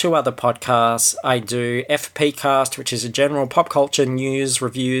I do 2 other podcasts. I do FP Cast, which is a general pop culture news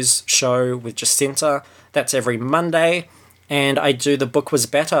reviews show with Jacinta. That's every Monday. And I do The Book Was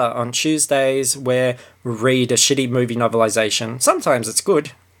Better on Tuesdays, where we read a shitty movie novelization. Sometimes it's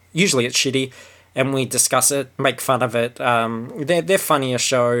good. Usually it's shitty. And we discuss it, make fun of it. They're funnier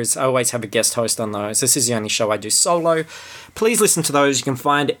shows. I always have a guest host on those. This is the only show I do solo. Please listen to those. You can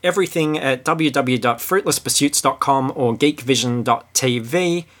find everything at www.fruitlesspursuits.com or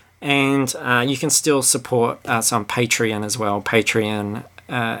geekvision.tv. And you can still support us on Patreon as well. Patreon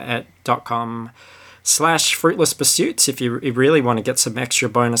at .com/Fruitless Pursuits if you really want to get some extra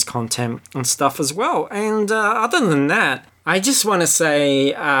bonus content and stuff as well. And other than that, I just want to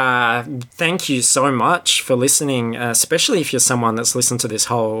say thank you so much for listening, especially if you're someone that's listened to this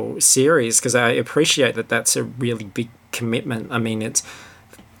whole series, because I appreciate that that's a really big commitment. I mean, it's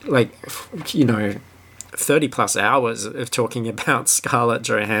like, 30 plus hours of talking about Scarlett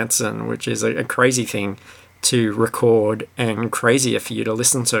Johansson, which is a crazy thing to record and crazier for you to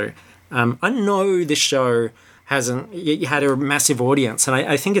listen to. I know this show hasn't had a massive audience, and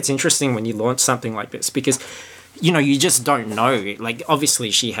I think it's interesting when you launch something like this, because you just don't know. Like,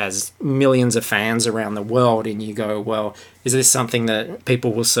 obviously she has millions of fans around the world, and you go, well, is this something that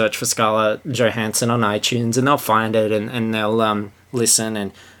people will search for Scarlett Johansson on iTunes and they'll find it and they'll listen,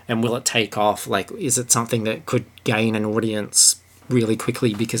 and will it take off? Like, is it something that could gain an audience really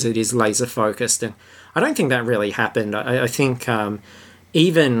quickly because it is laser focused? And I don't think that really happened. I think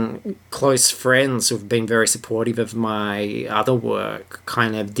even close friends who've been very supportive of my other work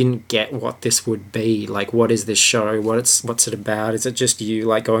kind of didn't get what this would be. Like, what is this show? What's it about? Is it just you,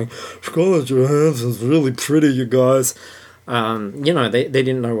 like, going, Scarlett Johansson's really pretty, you guys? They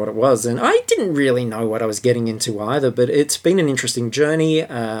didn't know what it was. And I didn't really know what I was getting into either, but it's been an interesting journey.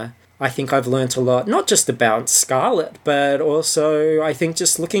 I think I've learnt a lot, not just about Scarlett, but also I think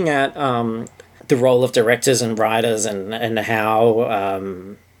just looking at the role of directors and writers and how,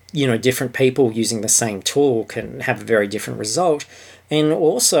 different people using the same tool can have a very different result. And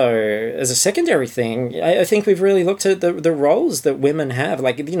also, as a secondary thing, I think we've really looked at the roles that women have.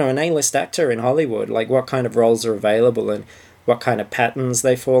 Like, an A-list actor in Hollywood, like what kind of roles are available and what kind of patterns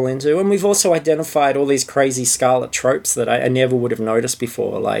they fall into. And we've also identified all these crazy Scarlett tropes that I never would have noticed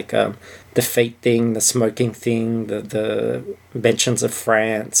before, like the feet thing, the smoking thing, the mentions of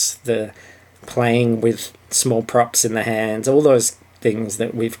France, the playing with small props in the hands, all those things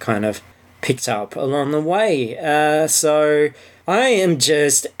that we've kind of picked up along the way. So I am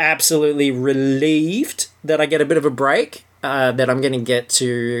just absolutely relieved that I get a bit of a break, that I'm going to get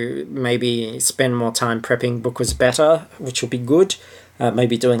to maybe spend more time prepping Book Was Better, which will be good.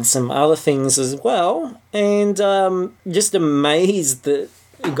 Maybe doing some other things as well. And just amazed that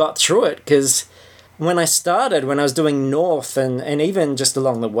we got through it, because when I was doing North and even just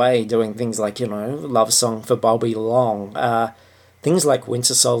along the way doing things like, Love Song for Bobby Long, things like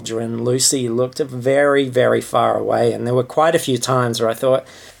Winter Soldier and Lucy looked very, very far away. And there were quite a few times where I thought,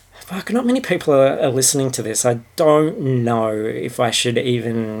 fuck, not many people are listening to this. I don't know if I should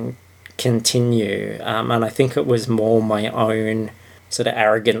even continue. And I think it was more my own sort of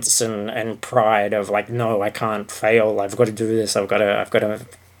arrogance and pride of like, no, I can't fail. I've got to do this. I've got to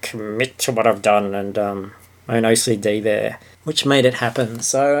commit to what I've done, and my own OCD there, which made it happen.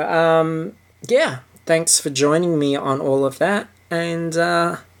 So, thanks for joining me on all of that, and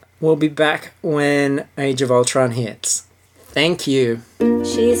we'll be back when Age of Ultron hits. Thank you.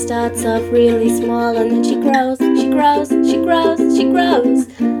 She starts off really small and then she grows. She grows, she grows, she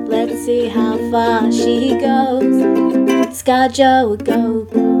grows. Let's see how far she goes. ScarJo,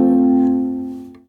 go,